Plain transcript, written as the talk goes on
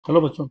Hello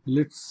bachon,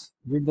 let's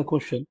read the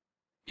question.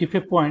 If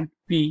a point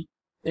P,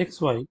 X,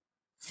 Y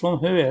from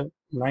where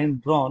line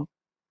drawn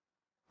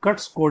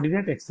cuts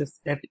coordinate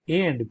axis at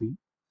A and B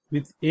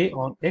with A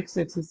on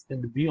x-axis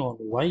and B on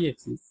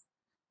y-axis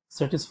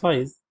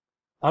satisfies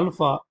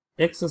alpha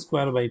x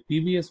square by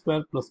pb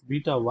square plus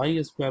beta y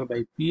square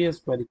by pa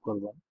square equal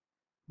 1,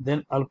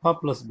 then alpha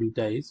plus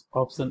beta is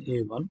option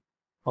A 1,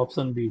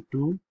 option B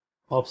 2,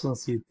 option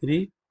C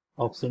 3,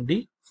 option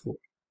D 4.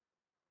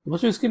 तो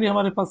बच्चों इसके लिए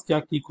हमारे पास क्या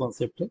की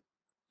concept है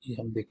ये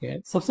हम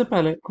देखें। सबसे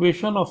पहले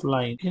equation of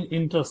line in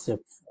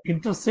intercept.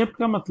 Intercept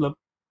का मतलब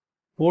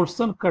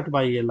portion cut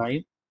by A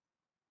line,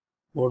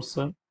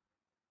 portion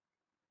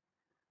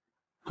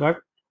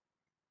cut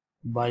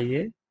by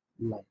A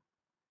line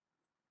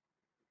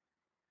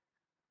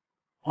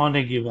on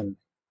A given,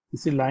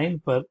 किसी लाइन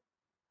पर,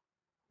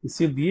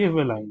 किसी दिए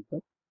हुए लाइन पर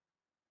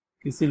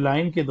किसी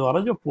लाइन के द्वारा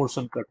जो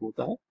पोर्शन कट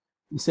होता है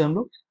उसे हम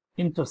लोग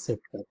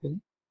इंटरसेप्ट कहते हैं।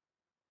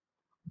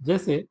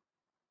 जैसे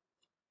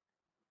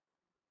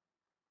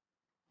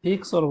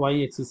एक्स और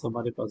वाई एक्सिस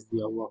हमारे पास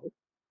दिया हुआ हो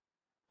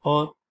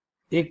और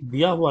एक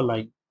दिया हुआ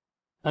लाइन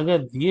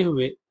अगर दिए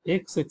हुए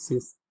एक्स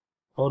एक्सिस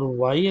और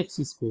वाई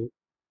एक्सिस को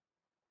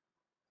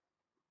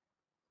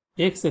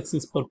एक्स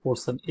एक्सिस पर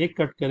पोर्शन ए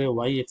कट करे,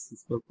 वाई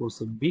एक्सिस पर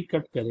पोर्शन बी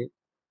कट करे,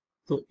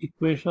 तो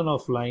equation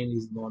of line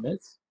is known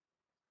as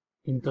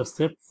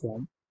intercept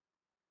form,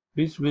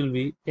 which will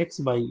be x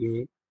by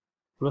a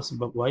plus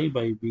y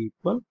by b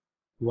equal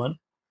 1,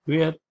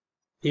 where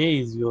a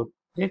is your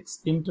x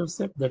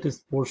intercept, that is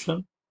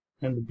portion,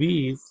 and b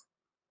is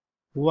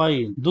y.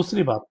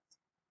 दूसरी बात,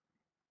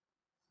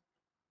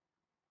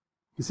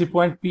 किसी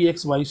point P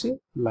x Y से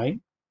line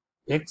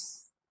x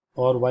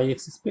और y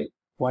axis पे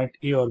point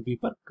a और b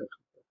पर cut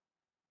होता है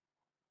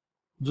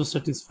जो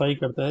सेटिस्फाई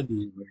करता है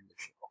दिए हुए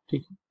रिलेशन को।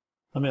 ठीक है,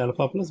 हमें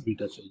अल्फा प्लस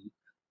बीटा चाहिए।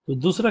 तो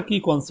दूसरा की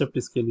कॉन्सेप्ट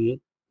इसके लिए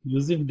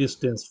यूजिंग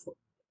डिस्टेंस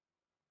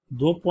फॉर्म।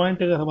 दो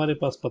पॉइंट अगर हमारे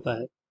पास पता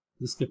है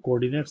जिसके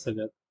कोऑर्डिनेट्स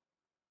अगर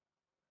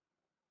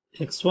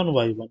x1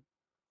 y1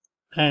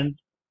 and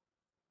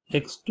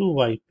x2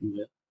 y2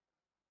 है,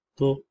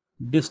 तो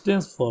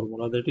distance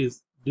formula, that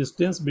is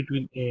distance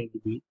between a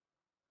and b,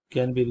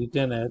 can be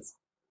written as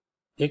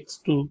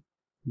x2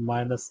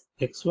 minus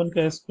x1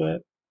 का square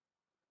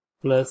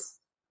plus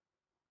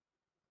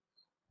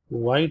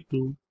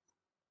y2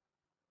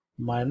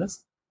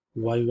 minus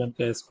y1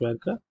 का स्क्वायर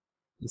का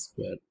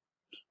स्क्वायर।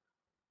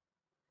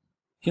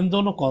 इन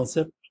दोनों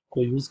कॉन्सेप्ट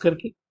को यूज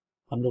करके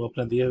हम लोग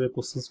अपने दिए हुए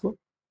क्वेश्चंस को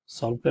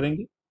सॉल्व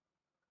करेंगे।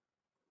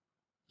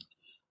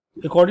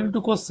 अकॉर्डिंग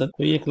टू क्वेश्चन,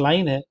 कोई एक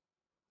लाइन है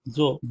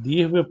जो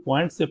दिए हुए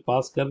पॉइंट से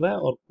पास कर रहा है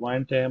और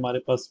पॉइंट है हमारे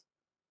पास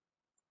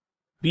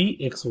पी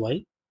एक्स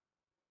वाई,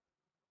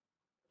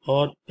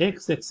 और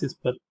एक्स एक्सिस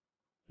पर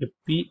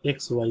पी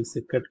एक्स वाई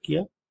से कट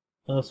किया,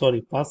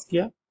 सॉरी पास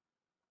किया,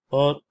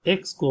 और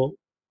एक्स को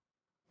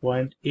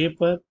पॉइंट ए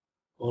पर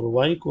और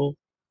वाई को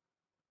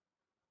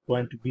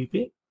पॉइंट बी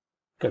पे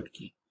कट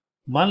किया।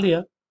 मान लिया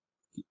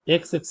कि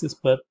एक्स एक्सिस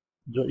पर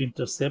जो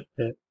इंटरसेप्ट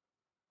है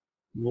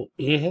वो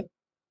ए है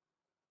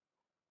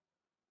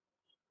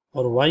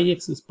और वाई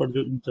एक्सिस पर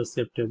जो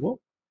इंटरसेप्ट है वो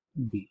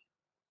B.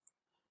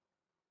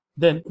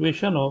 Then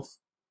equation of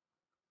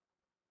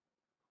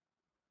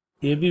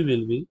A B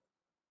will be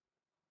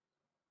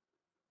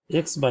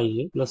x by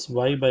a plus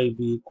y by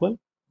b equal,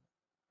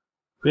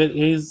 where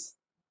a is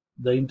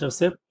the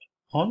intercept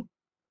on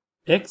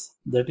x,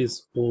 that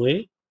is OA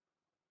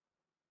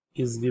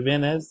is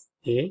given as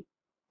a,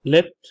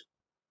 left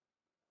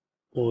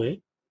OA,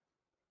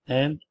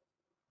 and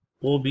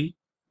OB,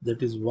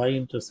 that is y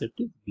intercept,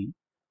 is b.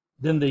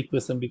 Then the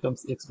equation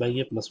becomes x by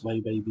a plus y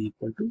by b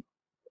equal to.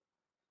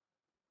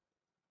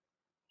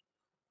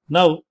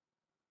 Now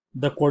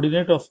the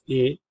coordinate of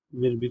a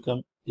will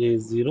become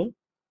a0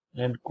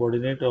 and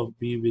coordinate of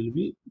b will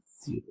be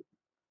 0.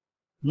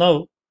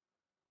 Now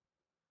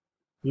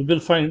we will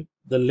find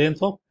the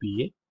length of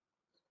PA,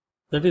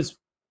 that is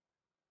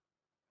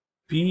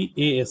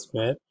PA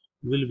square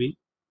will be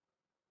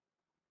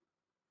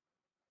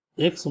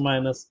x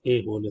minus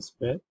a whole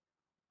square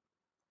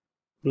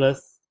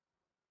plus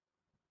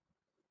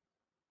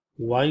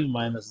y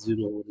minus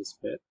 0 whole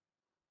square,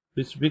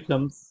 which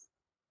becomes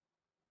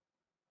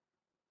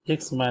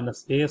x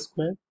minus a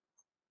square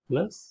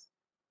plus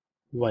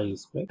y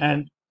square,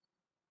 and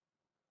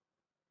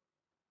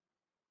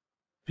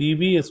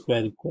pb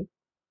square equal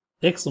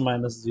x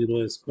minus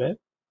 0 square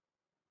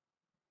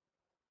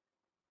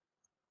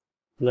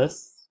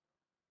plus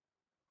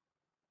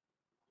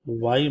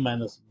y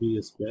minus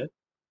b square,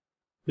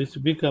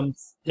 which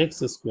becomes x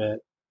square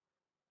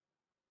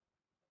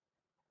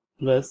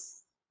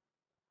plus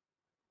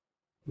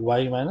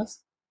y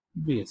minus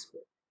b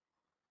square.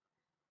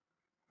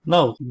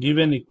 Now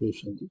given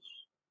equation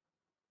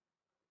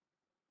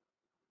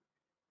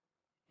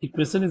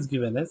is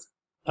given as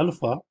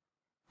alpha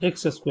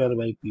x square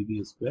by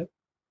pb square,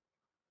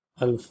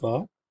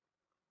 alpha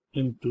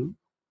into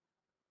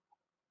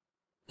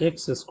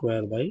x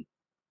square by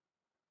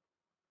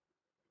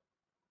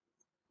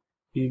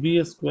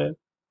pb square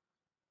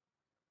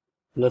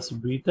plus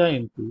beta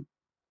into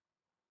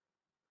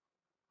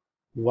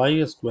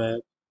y square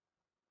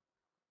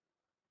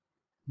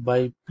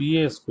by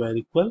pa square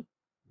equal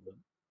 1.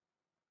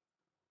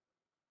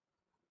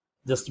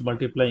 Just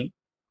multiplying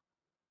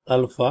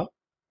alpha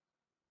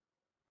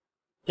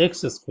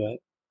x square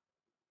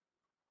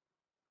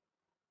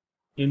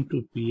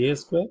into pa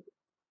square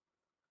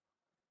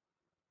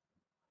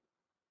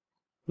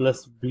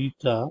plus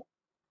beta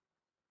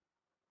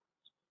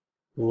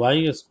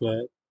y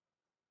square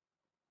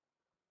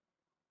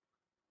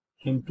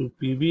into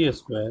pb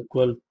square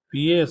equal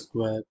pa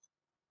square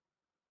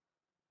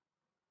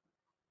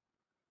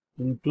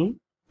into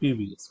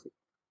pb square.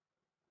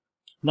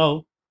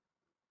 Now,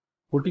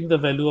 putting the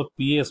value of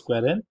pa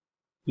square and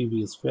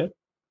pb square,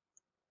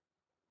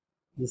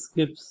 this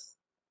gives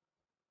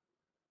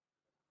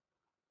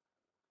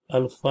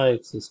alpha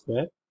x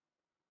square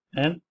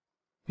and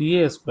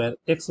pa square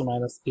x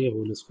minus a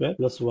whole square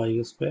plus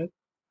y square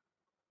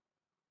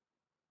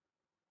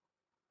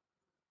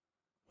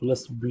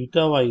plus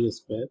beta y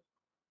square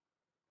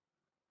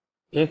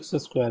x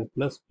square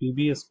plus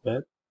pb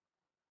square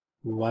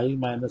y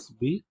minus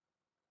b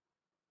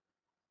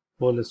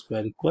whole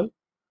square equal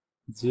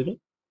 0.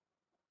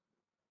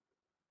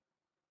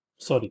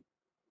 Sorry,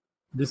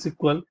 this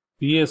equal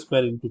pa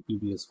square into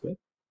pb square.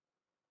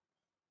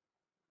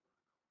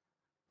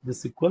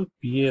 This equal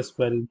pa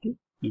square into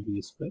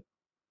pb square.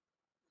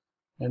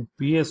 And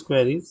pa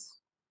square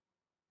is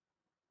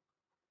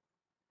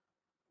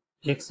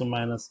x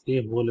minus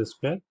a whole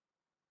square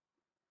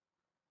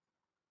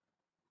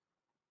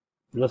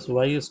plus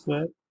y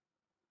square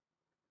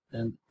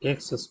and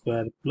x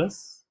square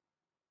plus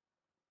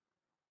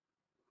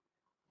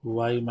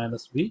y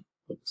minus b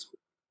whole square.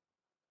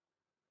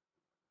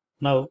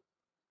 Now,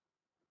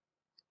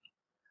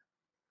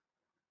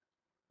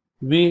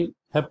 we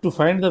have to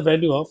find the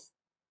value of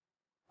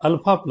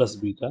alpha plus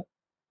beta,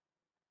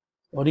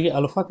 और ये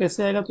alpha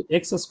कैसे आएगा, तो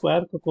x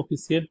square का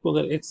coefficient को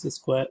अगर x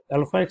square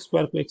alpha x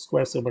square को x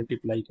square से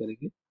मल्टीप्लाई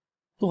करेंगे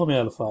तो हमें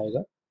अल्फा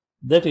आएगा.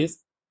 दैट इज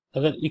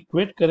अगर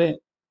इक्वेट करें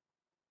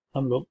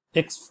हम लोग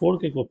x4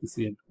 के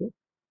कोफिशिएंट को,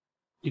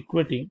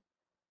 इक्वेटिंग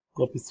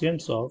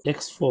कोफिशिएंट्स ऑफ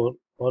x4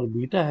 और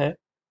बीटा है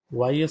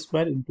y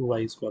square into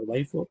Y square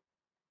y4,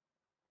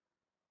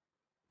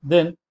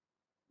 then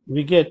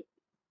we get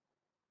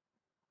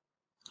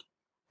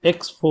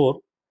x4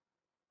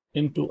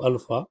 into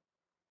alpha,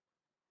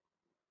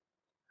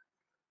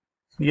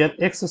 here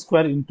x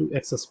square into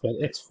x square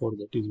x4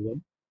 that is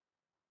 1,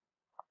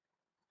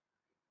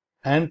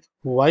 and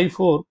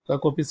y4 का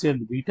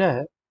coefficient beta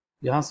है,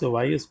 यहाँ से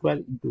y square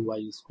into y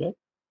square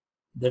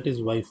that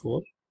is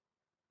y4,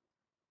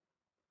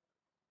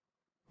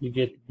 we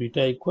get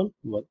beta equal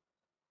 1.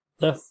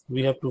 Thus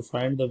we have to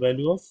find the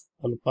value of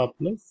alpha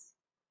plus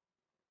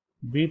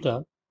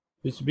beta,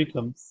 which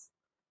becomes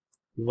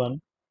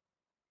 1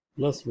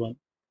 plus 1,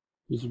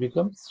 which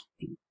becomes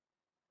 2.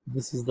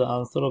 This is the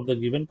answer of the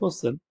given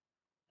question,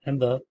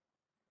 and the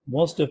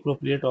most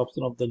appropriate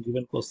option of the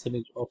given question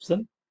is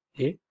option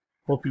A.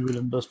 Hope you will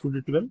understood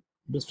it well.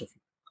 Best of luck.